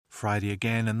Friday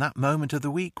again, and that moment of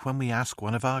the week when we ask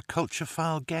one of our Culture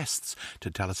File guests to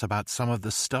tell us about some of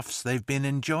the stuffs they've been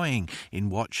enjoying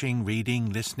in watching,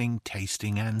 reading, listening,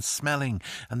 tasting and smelling.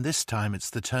 And this time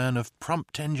it's the turn of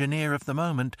prompt engineer of the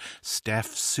moment,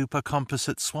 Steph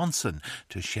Supercomposite Swanson,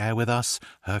 to share with us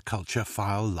her Culture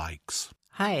File likes.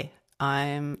 Hi,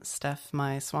 I'm Steph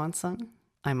Mai Swanson.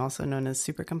 I'm also known as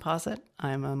Supercomposite.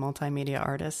 I'm a multimedia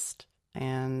artist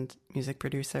and music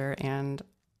producer, and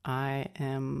I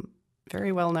am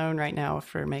very well known right now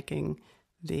for making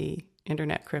the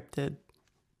internet cryptid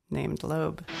named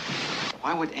Loeb.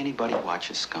 Why would anybody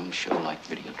watch a scum show like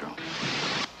Videodrome?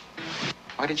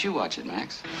 Why did you watch it,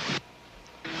 Max?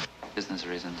 Business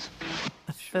reasons.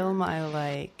 A film I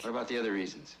like What about the other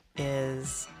reasons?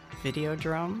 is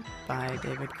Videodrome by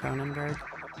David Cronenberg.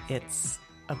 It's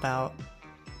about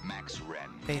Max Wren.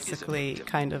 basically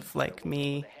kind of like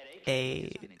me,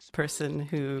 a person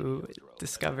who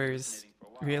discovers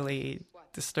really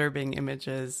disturbing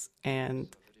images and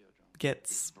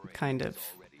gets kind of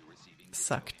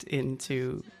sucked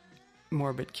into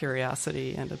morbid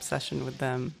curiosity and obsession with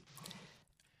them.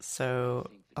 So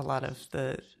a lot of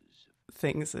the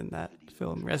things in that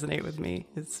film resonate with me.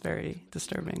 It's very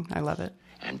disturbing. I love it.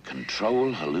 And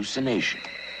control hallucination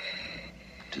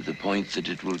to the point that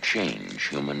it will change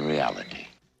human reality.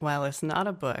 While it's not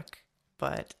a book,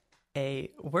 but a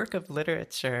work of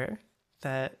literature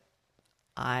that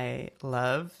I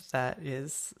love that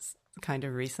is kind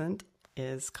of recent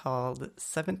is called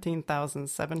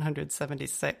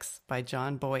 17,776 by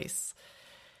John Boyce.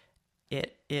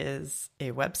 It is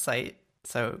a website,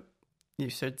 so you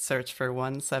should search for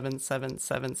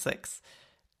 17776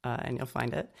 and you'll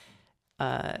find it.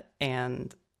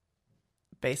 And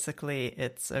basically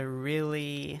it's a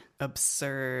really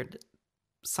absurd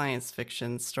science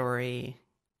fiction story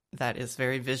that is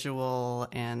very visual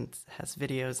and has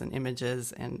videos and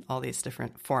images and all these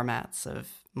different formats of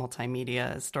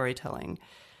multimedia storytelling.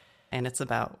 And it's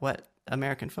about what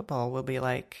American football will be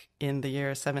like in the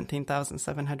year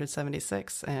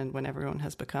 17,776, and when everyone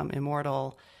has become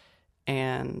immortal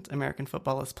and American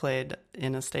football is played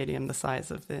in a stadium the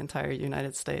size of the entire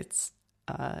United States,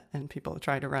 and people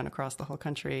try to run across the whole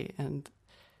country and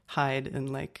hide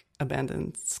in like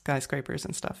abandoned skyscrapers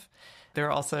and stuff. There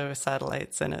are also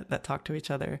satellites in it that talk to each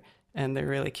other, and they're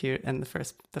really cute. And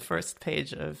the first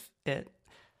page of it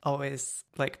always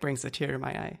like brings a tear to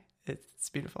my eye. It's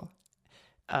beautiful.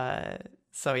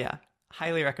 So yeah,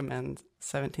 highly recommend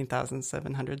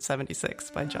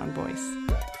 17,776 by John Boyce.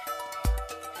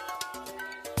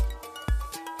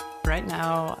 Right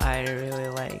now, I really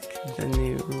like the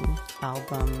new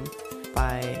album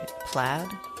by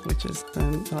Plaid, which is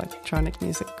an electronic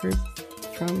music group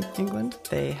from England.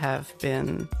 They have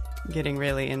been getting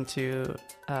really into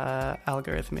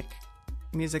algorithmic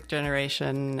music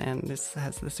generation, and this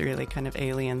has this really kind of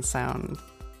alien sound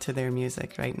to their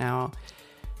music right now.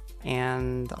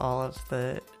 And all of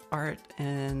the art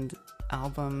and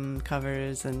album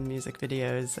covers and music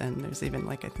videos, and there's even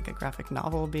like I think a graphic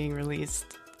novel being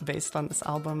released based on this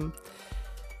album,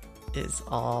 is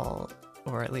all,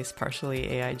 or at least partially,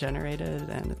 AI generated,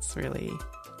 and it's really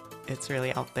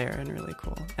out there and really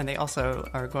cool. And they also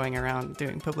are going around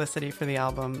doing publicity for the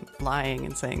album, lying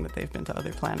and saying that they've been to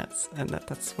other planets and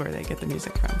that's where they get the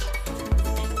music from.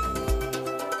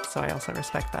 So I also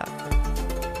respect that.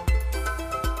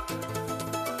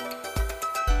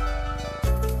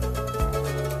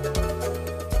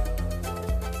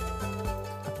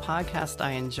 A podcast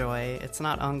I enjoy, it's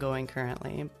not ongoing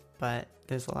currently, but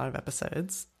there's a lot of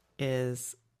episodes,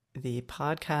 is the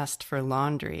Podcast for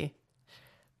Laundry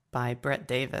by Brett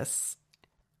Davis.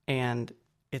 And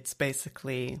it's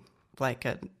basically like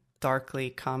a darkly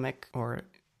comic or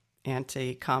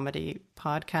anti-comedy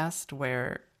podcast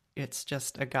where it's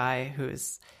just a guy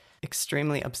who's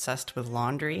extremely obsessed with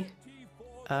laundry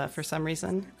for some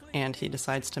reason, and he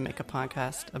decides to make a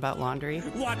podcast about laundry.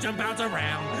 Watch them bounce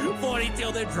around, 40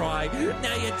 till they're dry.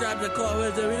 Now you drop the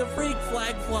clothes, doing a freak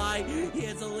flag fly.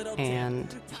 Here's a little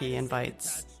and he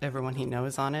invites everyone he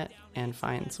knows on it and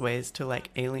finds ways to like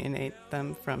alienate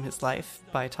them from his life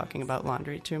by talking about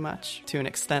laundry too much, to an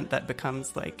extent that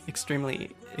becomes like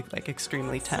extremely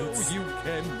tense. So you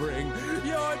can bring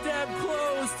your damn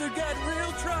clothes to get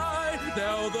real dry.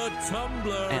 Now the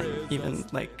tumbler and even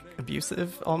like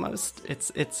abusive almost. It's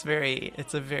a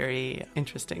very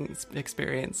interesting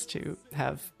experience to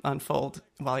have unfold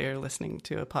while you're listening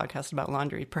to a podcast about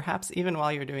laundry, perhaps even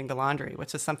while you're doing the laundry,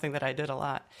 which is something that I did a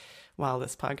lot while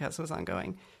this podcast was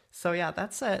ongoing. So yeah,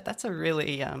 that's a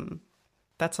really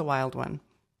that's a wild one.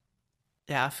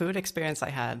 Yeah, a food experience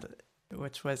I had,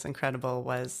 which was incredible,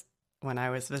 was when I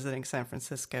was visiting San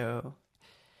Francisco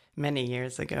many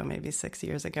years ago, maybe 6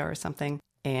 years ago or something.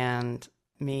 And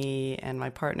me and my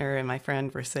partner and my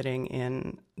friend were sitting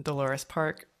in Dolores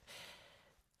Park,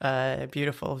 a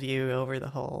beautiful view over the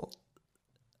whole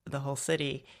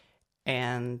city.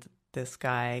 And this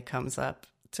guy comes up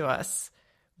to us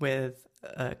with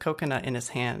a coconut in his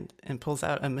hand and pulls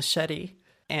out a machete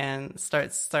and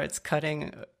starts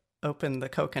cutting open the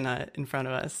coconut in front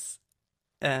of us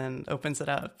and opens it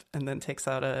up, and then takes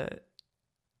out a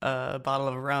bottle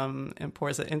of rum and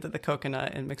pours it into the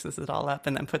coconut and mixes it all up,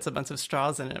 and then puts a bunch of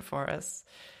straws in it for us.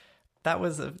 That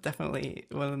was definitely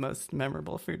one of the most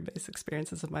memorable food-based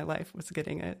experiences of my life, was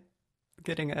getting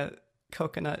a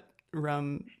coconut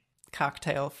rum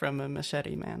cocktail from a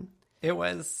machete man. It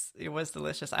was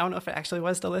delicious. I don't know if it actually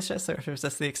was delicious or if it was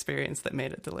just the experience that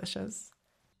made it delicious.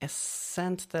 A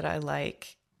scent that I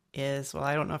like is, well,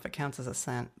 I don't know if it counts as a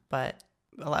scent, but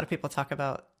a lot of people talk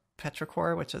about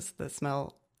petrichor, which is the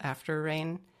smell after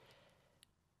rain.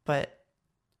 But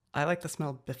I like the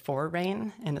smell before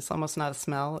rain, and it's almost not a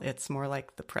smell. It's more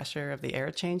like the pressure of the air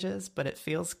changes, but it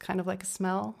feels kind of like a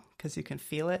smell because you can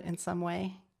feel it in some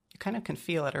way. You kind of can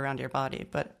feel it around your body,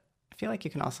 but I feel like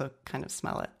you can also kind of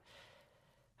smell it,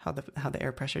 how the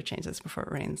air pressure changes before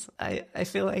it rains. I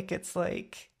feel like it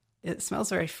smells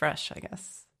very fresh, I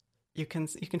guess. You can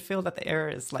feel that the air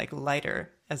is like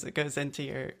lighter as it goes into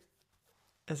your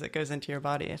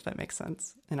body, if that makes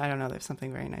sense. And I don't know, there's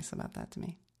something very nice about that to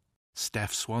me.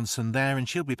 Steph Swanson there, and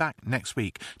she'll be back next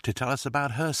week to tell us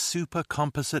about her super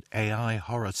composite AI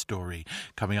horror story.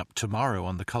 Coming up tomorrow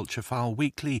on the Culture File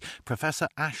Weekly, Professor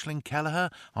Aisling Kelleher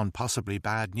on possibly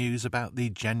bad news about the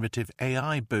generative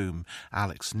AI boom,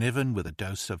 Alex Niven with a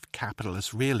dose of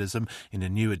capitalist realism in a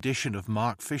new edition of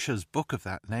Mark Fisher's book of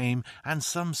that name, and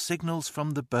some signals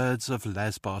from the birds of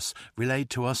Lesbos relayed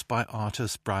to us by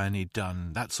artist Bryony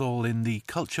Dunn. That's all in the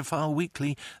Culture File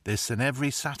Weekly, this and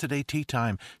every Saturday tea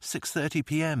time, 6:30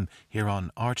 p.m. here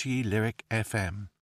on RTE Lyric FM.